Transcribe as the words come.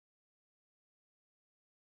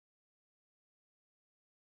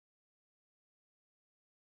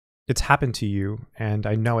it's happened to you, and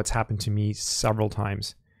I know it's happened to me several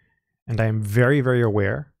times. And I am very, very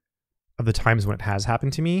aware of the times when it has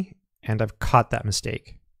happened to me, and I've caught that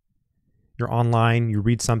mistake. You're online, you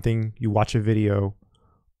read something, you watch a video,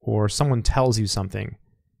 or someone tells you something,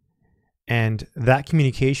 and that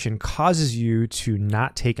communication causes you to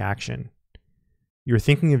not take action. You're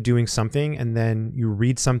thinking of doing something, and then you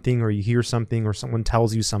read something, or you hear something, or someone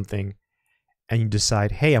tells you something, and you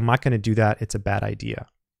decide, hey, I'm not going to do that. It's a bad idea.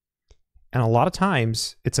 And a lot of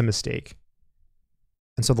times, it's a mistake.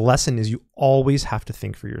 And so the lesson is you always have to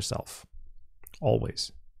think for yourself.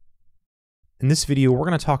 Always. In this video, we're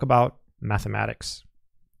going to talk about mathematics,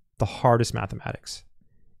 the hardest mathematics.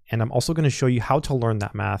 And I'm also going to show you how to learn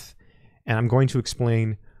that math. And I'm going to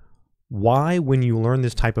explain why when you learn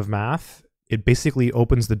this type of math, it basically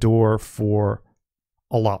opens the door for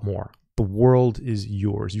a lot more. The world is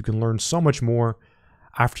yours. You can learn so much more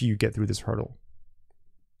after you get through this hurdle.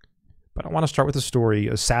 But I want to start with a story,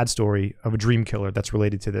 a sad story of a dream killer that's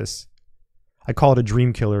related to this. I call it a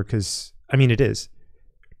dream killer because, I mean, it is.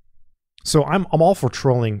 So I'm all for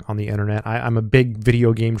trolling on the internet. I'm a big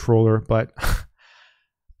video game troller, but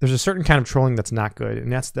there's a certain kind of trolling that's not good,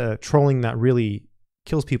 and that's the trolling that really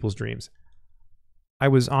kills people's dreams. I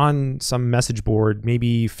was on some message board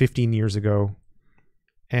maybe 15 years ago,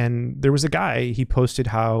 and there was a guy, he posted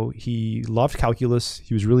how he loved calculus,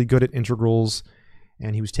 he was really good at integrals,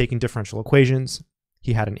 and he was taking differential equations.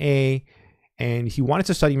 He had an A, and he wanted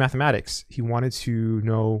to study mathematics. He wanted to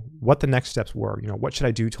know what the next steps were. You know, what should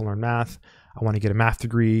I do to learn math? I want to get a math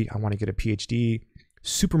degree. I want to get a PhD.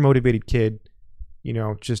 Super motivated kid, you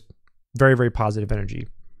know, just very, very positive energy.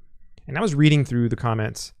 And I was reading through the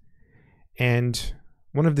comments, and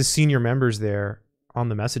one of the senior members there on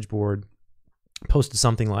the message board posted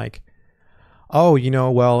something like, oh, you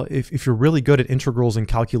know, well, if you're really good at integrals and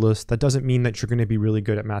calculus, that doesn't mean that you're going to be really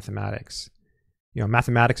good at mathematics. You know,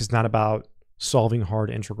 mathematics is not about solving hard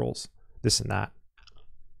integrals, this and that.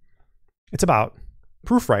 It's about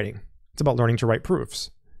proof writing. It's about learning to write proofs.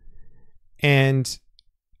 And,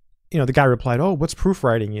 you know, the guy replied, oh, what's proof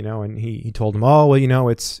writing? You know, and he told him, oh, well, you know,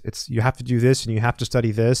 it's you have to do this and you have to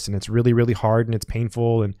study this, and it's really, really hard and it's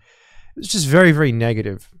painful. And it's just very, very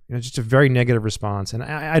negative. You know, just a very negative response. And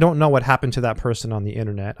I don't know what happened to that person on the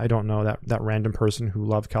internet. I don't know that random person who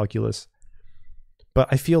loved calculus. But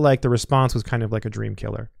I feel like the response was kind of like a dream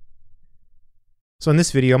killer. So in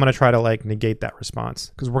this video, I'm going to try to like negate that response,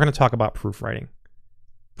 because we're going to talk about proof writing.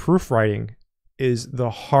 Proof writing is the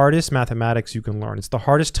hardest mathematics you can learn. It's the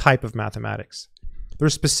hardest type of mathematics.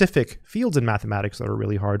 There's specific fields in mathematics that are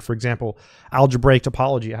really hard. For example, algebraic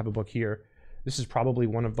topology. I have a book here. This is probably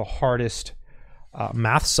one of the hardest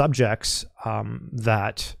math subjects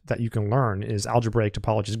that you can learn is algebraic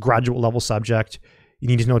topology. It's a graduate level subject. You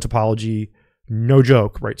need to know topology. No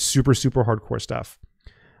joke, right? Super, super hardcore stuff.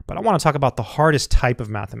 But I want to talk about the hardest type of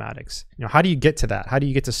mathematics. You know, how do you get to that? How do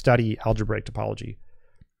you get to study algebraic topology?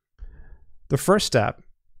 The first step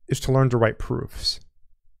is to learn to write proofs.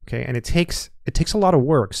 Okay, and it takes a lot of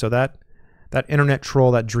work. So that internet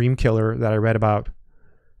troll, that dream killer that I read about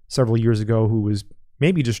several years ago, who was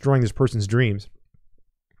maybe destroying this person's dreams,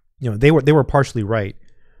 you know, they were partially right.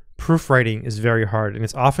 Proof writing is very hard, and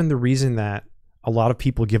it's often the reason that a lot of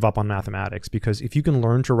people give up on mathematics, because if you can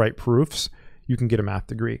learn to write proofs, you can get a math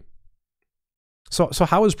degree. So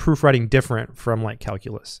how is proof writing different from like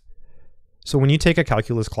calculus? So when you take a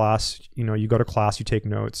calculus class, you know, you go to class, you take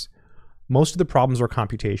notes. Most of the problems are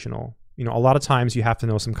computational. You know, a lot of times you have to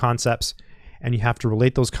know some concepts, and you have to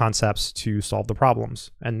relate those concepts to solve the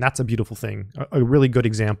problems. And that's a beautiful thing. A really good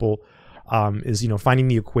example is, you know, finding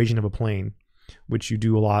the equation of a plane, which you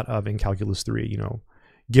do a lot of in Calculus 3. You know,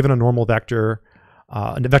 given a normal vector,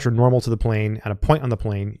 a vector normal to the plane and a point on the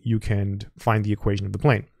plane, you can find the equation of the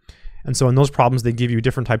plane. And so in those problems, they give you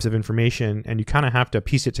different types of information, and you kind of have to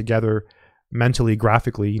piece it together mentally,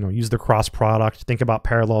 graphically, you know, use the cross product, think about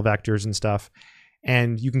parallel vectors and stuff.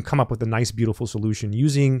 And you can come up with a nice, beautiful solution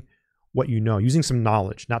using what you know, using some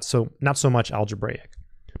knowledge, not so much algebraic.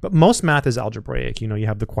 But most math is algebraic. You know, you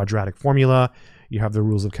have the quadratic formula, you have the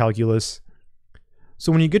rules of calculus.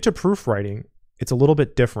 So when you get to proof writing, it's a little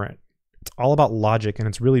bit different. It's all about logic, and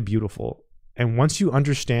it's really beautiful. And once you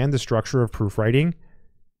understand the structure of proof writing,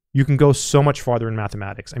 you can go so much farther in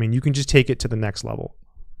mathematics. I mean, you can just take it to the next level.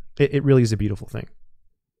 It really is a beautiful thing.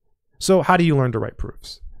 So how do you learn to write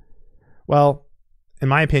proofs? Well, in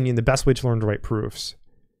my opinion, the best way to learn to write proofs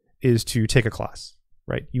is to take a class,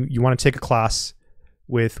 right? You want to take a class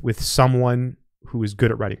with someone who is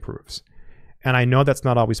good at writing proofs. And I know that's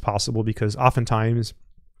not always possible, because oftentimes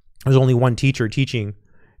there's only one teacher teaching,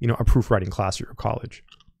 you know, a proof writing class at your college.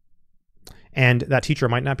 And that teacher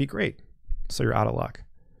might not be great, so you're out of luck.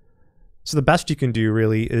 So the best you can do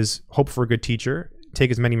really is hope for a good teacher,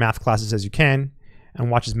 take as many math classes as you can,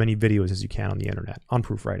 and watch as many videos as you can on the internet on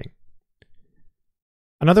proofwriting.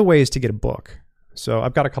 Another way is to get a book. So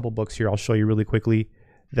I've got a couple books here I'll show you really quickly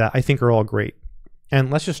that I think are all great.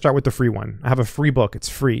 And let's just start with the free one. I have a free book. It's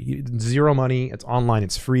free. Zero money. It's online.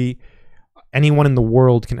 It's free. Anyone in the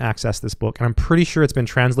world can access this book. And I'm pretty sure it's been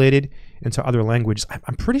translated into other languages.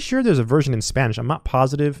 I'm pretty sure there's a version in Spanish. I'm not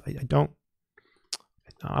positive.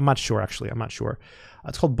 I'm not sure, actually. I'm not sure.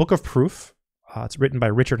 It's called Book of Proof. It's written by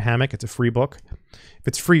Richard Hammock. It's a free book. If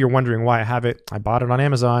it's free, you're wondering why I have it. I bought it on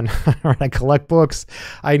Amazon. I collect books.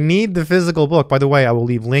 I need the physical book. By the way, I will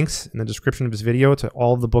leave links in the description of this video to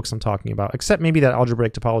all of the books I'm talking about, except maybe that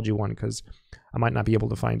algebraic topology one, because I might not be able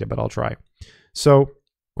to find it, but I'll try. So,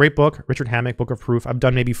 great book, Richard Hammock, Book of Proof. I've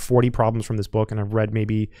done maybe 40 problems from this book, and I've read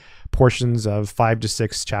maybe portions of 5 to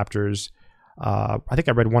 6 chapters. I think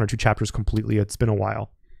I read 1 or 2 chapters completely. It's been a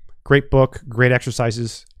while. Great book, great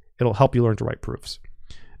exercises. It'll help you learn to write proofs.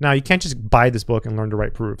 Now, you can't just buy this book and learn to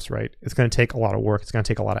write proofs, right? It's going to take a lot of work. It's going to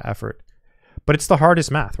take a lot of effort. But it's the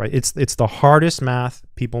hardest math, right? It's the hardest math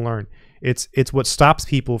people learn. It's what stops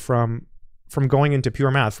people from going into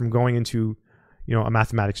pure math, from going into, a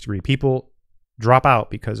mathematics degree. People drop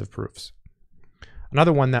out because of proofs.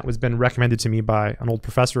 Another one that was been recommended to me by an old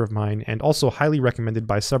professor of mine, and also highly recommended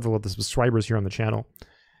by several of the subscribers here on the channel,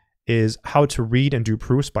 is How to Read and Do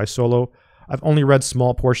Proofs by Solo. I've only read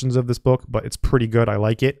small portions of this book, but it's pretty good. I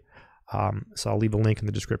like it. So I'll leave a link in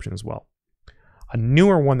the description as well. A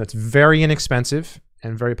newer one that's very inexpensive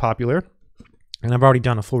and very popular, and I've already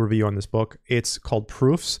done a full review on this book. It's called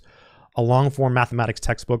Proofs, a long-form mathematics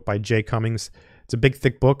textbook by Jay Cummings. It's a big,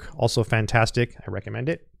 thick book, also fantastic. I recommend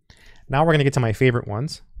it. Now we're going to get to my favorite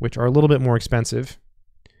ones, which are a little bit more expensive.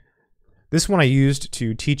 This one I used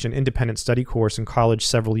to teach an independent study course in college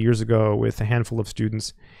several years ago with a handful of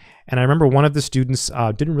students. And I remember one of the students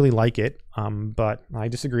didn't really like it, but I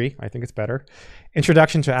disagree. I think it's better.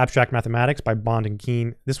 Introduction to Abstract Mathematics by Bond and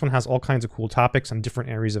Keene. This one has all kinds of cool topics on different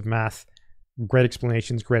areas of math. Great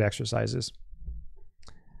explanations, great exercises.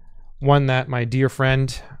 One that my dear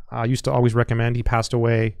friend used to always recommend. He passed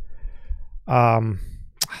away.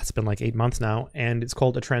 It's been like 8 months now. And it's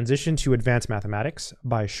called A Transition to Advanced Mathematics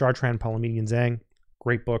by Chartrand, Palomini, and Zhang.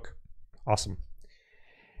 Great book. Awesome.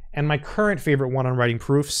 And my current favorite one on writing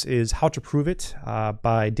proofs is How to Prove It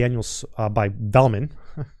by Bellman.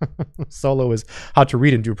 Solo is How to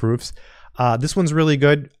Read and Do Proofs. This one's really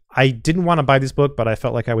good. I didn't want to buy this book, but I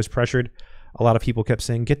felt like I was pressured. A lot of people kept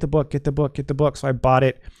saying, get the book, get the book, get the book. So I bought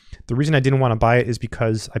it. The reason I didn't want to buy it is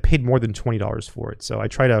because I paid more than $20 for it. So I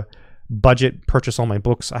try to budget purchase all my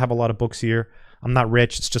books. I have a lot of books here. I'm not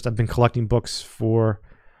rich. It's just I've been collecting books for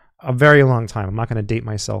a very long time. I'm not going to date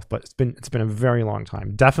myself, but it's been a very long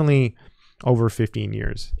time. Definitely over 15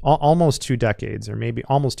 years, almost 2 decades, or maybe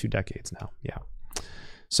almost 2 decades now. Yeah.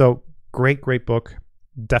 So great book.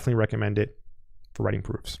 Definitely recommend it for writing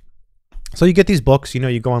proofs. So you get these books,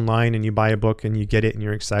 you go online and you buy a book and you get it and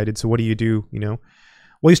you're excited. So what do?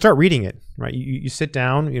 Well, you start reading it, right? You sit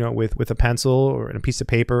down, with a pencil or a piece of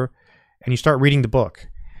paper, and you start reading the book,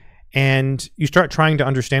 and you start trying to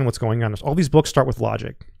understand what's going on. All these books start with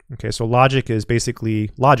logic. Okay, so logic is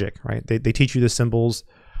basically logic, right? They teach you the symbols.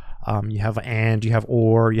 You have and, you have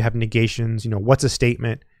or, you have negations, what's a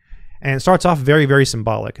statement. And it starts off very, very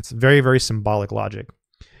symbolic. It's very, very symbolic logic.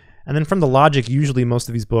 And then from the logic, usually most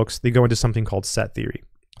of these books, they go into something called set theory.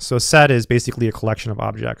 So set is basically a collection of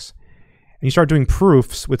objects. And you start doing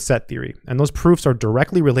proofs with set theory. And those proofs are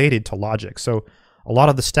directly related to logic. So a lot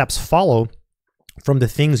of the steps follow from the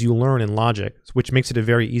things you learn in logic, which makes it a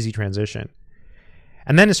very easy transition.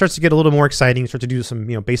 And then it starts to get a little more exciting. You start to do some,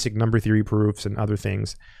 basic number theory proofs and other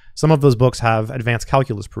things. Some of those books have advanced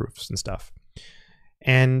calculus proofs and stuff.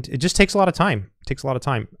 And it just takes a lot of time. It takes a lot of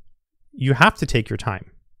time. You have to take your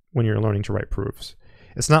time when you're learning to write proofs.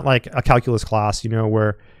 It's not like a calculus class,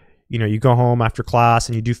 where, you go home after class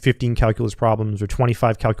and you do 15 calculus problems or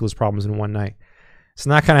 25 calculus problems in one night. It's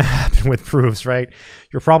not going to happen with proofs, right?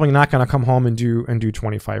 You're probably not going to come home and do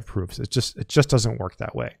 25 proofs. It just doesn't work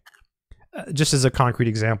that way. Just as a concrete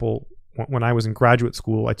example, when I was in graduate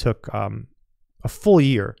school, I took a full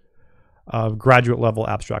year of graduate level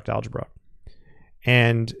abstract algebra.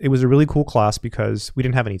 And it was a really cool class because we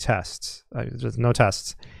didn't have any tests. There's no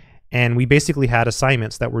tests. And we basically had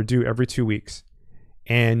assignments that were due every 2 weeks.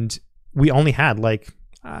 And we only had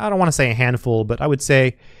I don't want to say a handful, but I would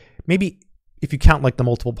say maybe if you count the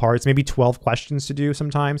multiple parts, maybe 12 questions to do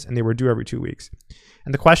sometimes, and they were due every 2 weeks.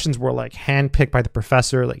 And the questions were handpicked by the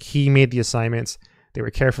professor. He made the assignments. They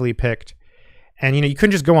were carefully picked. And, you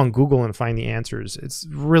couldn't just go on Google and find the answers. It's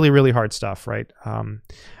really, really hard stuff, right? I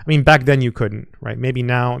mean, back then you couldn't, right? Maybe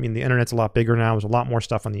now, I mean, the internet's a lot bigger now. There's a lot more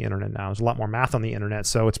stuff on the internet now. There's a lot more math on the internet.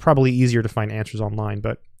 So it's probably easier to find answers online.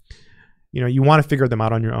 But, you want to figure them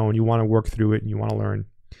out on your own. You want to work through it and you want to learn.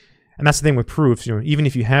 And that's the thing with proofs. Even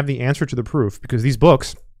if you have the answer to the proof, because these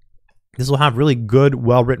books, this will have really good,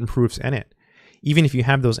 well-written proofs in it. Even if you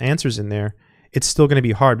have those answers in there, it's still going to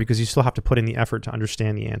be hard because you still have to put in the effort to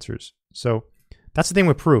understand the answers. So that's the thing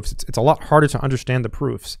with proofs. It's a lot harder to understand the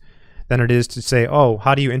proofs than it is to say, oh,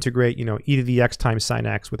 how do you integrate, e to the x times sine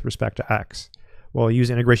x with respect to x? Well, you use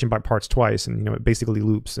integration by parts twice, and it basically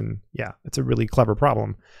loops. And yeah, it's a really clever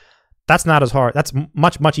problem. That's not as hard. That's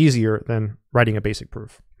much, much easier than writing a basic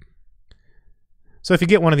proof. So if you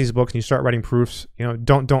get one of these books and you start writing proofs,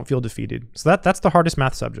 don't feel defeated. So that's the hardest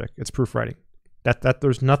math subject. It's proof writing. That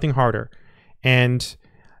there's nothing harder. And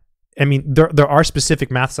I mean, there are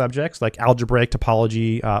specific math subjects like algebraic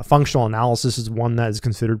topology. Functional analysis is one that is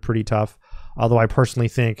considered pretty tough. Although I personally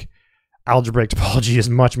think algebraic topology is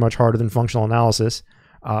much, much harder than functional analysis,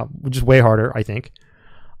 which is way harder, I think.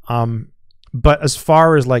 But as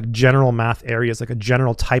far as like general math areas, like a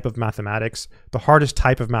general type of mathematics, the hardest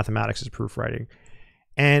type of mathematics is proof writing.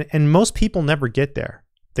 And most people never get there.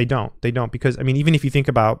 They don't because, I mean, even if you think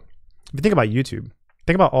about YouTube,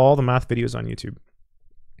 think about all the math videos on YouTube.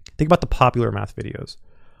 Think about the popular math videos.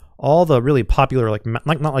 All the really popular, like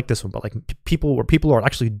not like this one, but like people are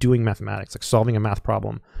actually doing mathematics, like solving a math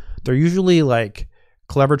problem. They're usually like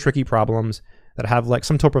clever, tricky problems that have like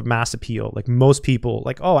some type of mass appeal. Like most people,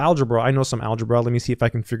 like, oh, algebra, I know some algebra. Let me see if I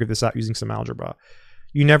can figure this out using some algebra.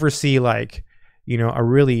 You never see like, a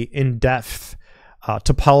really in-depth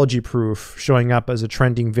topology proof showing up as a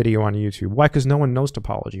trending video on YouTube. Why? Because no one knows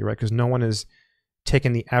topology, right? Because no one is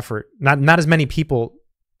taking the effort. Not as many people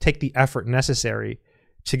take the effort necessary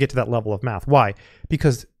to get to that level of math. Why?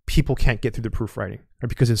 Because people can't get through the proof writing, or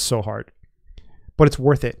because it's so hard. But it's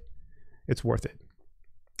worth it. It's worth it.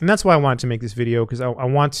 And that's why I wanted to make this video, because I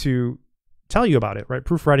want to tell you about it, right?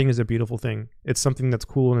 Proof writing is a beautiful thing. It's something that's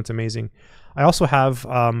cool and it's amazing. I also have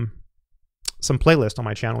some playlists on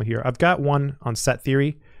my channel here. I've got one on set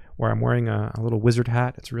theory where I'm wearing a little wizard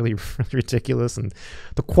hat. It's really, really ridiculous, and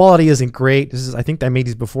the quality isn't great. I think I made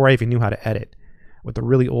these before I even knew how to edit, with a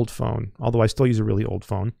really old phone, although I still use a really old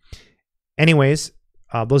phone. Anyways,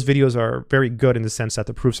 those videos are very good in the sense that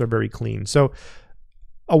the proofs are very clean. So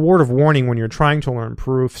a word of warning when you're trying to learn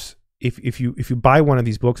proofs, if you buy one of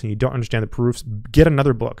these books and you don't understand the proofs, get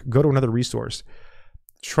another book, go to another resource.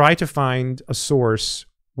 Try to find a source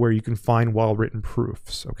where you can find well-written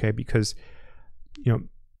proofs, okay? Because,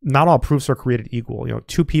 not all proofs are created equal.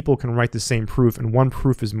 Two people can write the same proof and one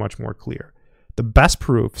proof is much more clear. The best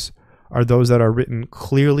proofs are those that are written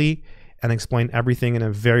clearly and explain everything in a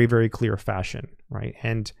very, very clear fashion, right?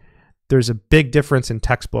 And there's a big difference in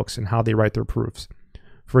textbooks and how they write their proofs.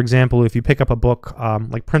 For example, if you pick up a book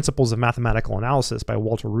like Principles of Mathematical Analysis by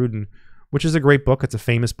Walter Rudin, which is a great book, it's a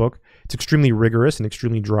famous book, it's extremely rigorous and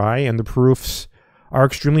extremely dry, and the proofs are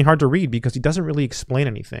extremely hard to read because he doesn't really explain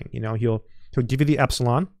anything. He'll give you the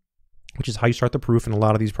epsilon, which is how you start the proof in a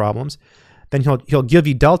lot of these problems. Then he'll give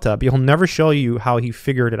you delta, but he'll never show you how he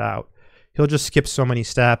figured it out. He'll just skip so many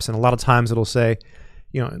steps, and a lot of times it'll say,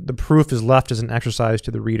 the proof is left as an exercise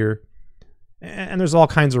to the reader. And there's all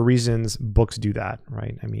kinds of reasons books do that,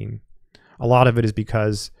 right? I mean, a lot of it is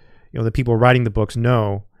because, the people writing the books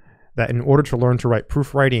know that in order to learn to write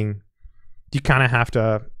proof writing, you kind of have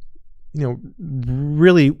to,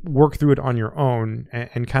 really work through it on your own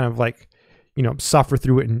and kind of like, suffer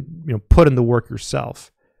through it and, put in the work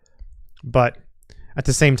yourself. But at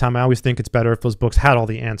the same time, I always think it's better if those books had all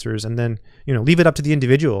the answers, and then, leave it up to the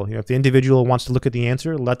individual. If the individual wants to look at the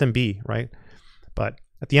answer, let them be, right? But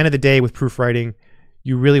at the end of the day, with proof writing,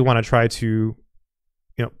 you really want to try to,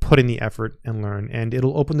 put in the effort and learn, and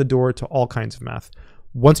it'll open the door to all kinds of math.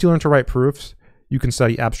 Once you learn to write proofs, you can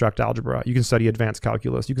study abstract algebra, you can study advanced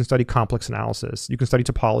calculus, you can study complex analysis, you can study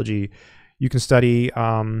topology, you can study,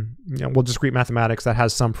 discrete mathematics that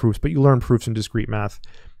has some proofs, but you learn proofs in discrete math.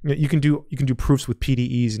 You can do proofs with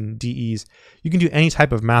PDEs and DEs. You can do any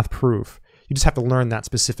type of math proof. You just have to learn that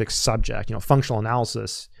specific subject. Functional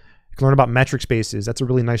analysis. You can learn about metric spaces. That's a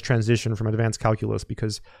really nice transition from advanced calculus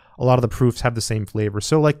because a lot of the proofs have the same flavor.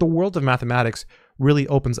 So like the world of mathematics really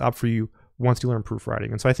opens up for you once you learn proof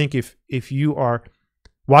writing. And so I think if you are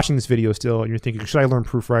watching this video still and you're thinking, should I learn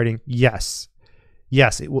proof writing? Yes,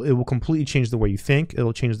 it will completely change the way you think.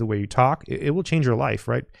 It'll change the way you talk. It will change your life,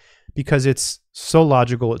 right? Because it's so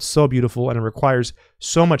logical, it's so beautiful, and it requires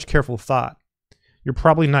so much careful thought. You're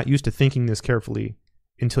probably not used to thinking this carefully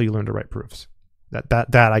until you learn to write proofs.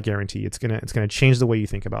 That I guarantee. It's gonna change the way you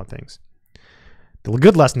think about things. The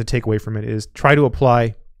good lesson to take away from it is try to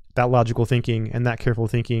apply that logical thinking and that careful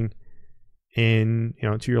thinking in,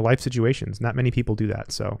 to your life situations. Not many people do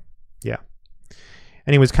that. So yeah.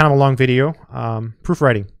 Anyways, kind of a long video.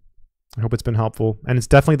 Proofwriting. I hope it's been helpful. And it's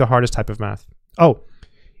definitely the hardest type of math. Oh,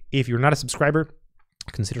 if you're not a subscriber,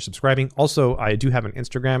 consider subscribing. Also, I do have an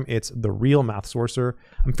Instagram. It's The Real Math Sorcerer.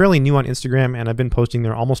 I'm fairly new on Instagram and I've been posting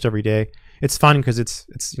there almost every day. It's fun because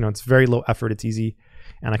it's very low effort. It's easy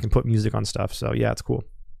and I can put music on stuff. So yeah, it's cool.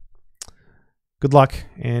 Good luck.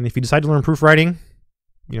 And if you decide to learn proofwriting,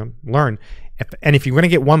 learn. And if you're going to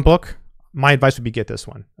get one book, my advice would be get this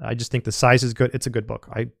one. I just think the size is good. It's a good book.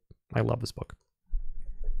 I love this book.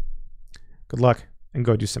 Good luck and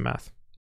go do some math.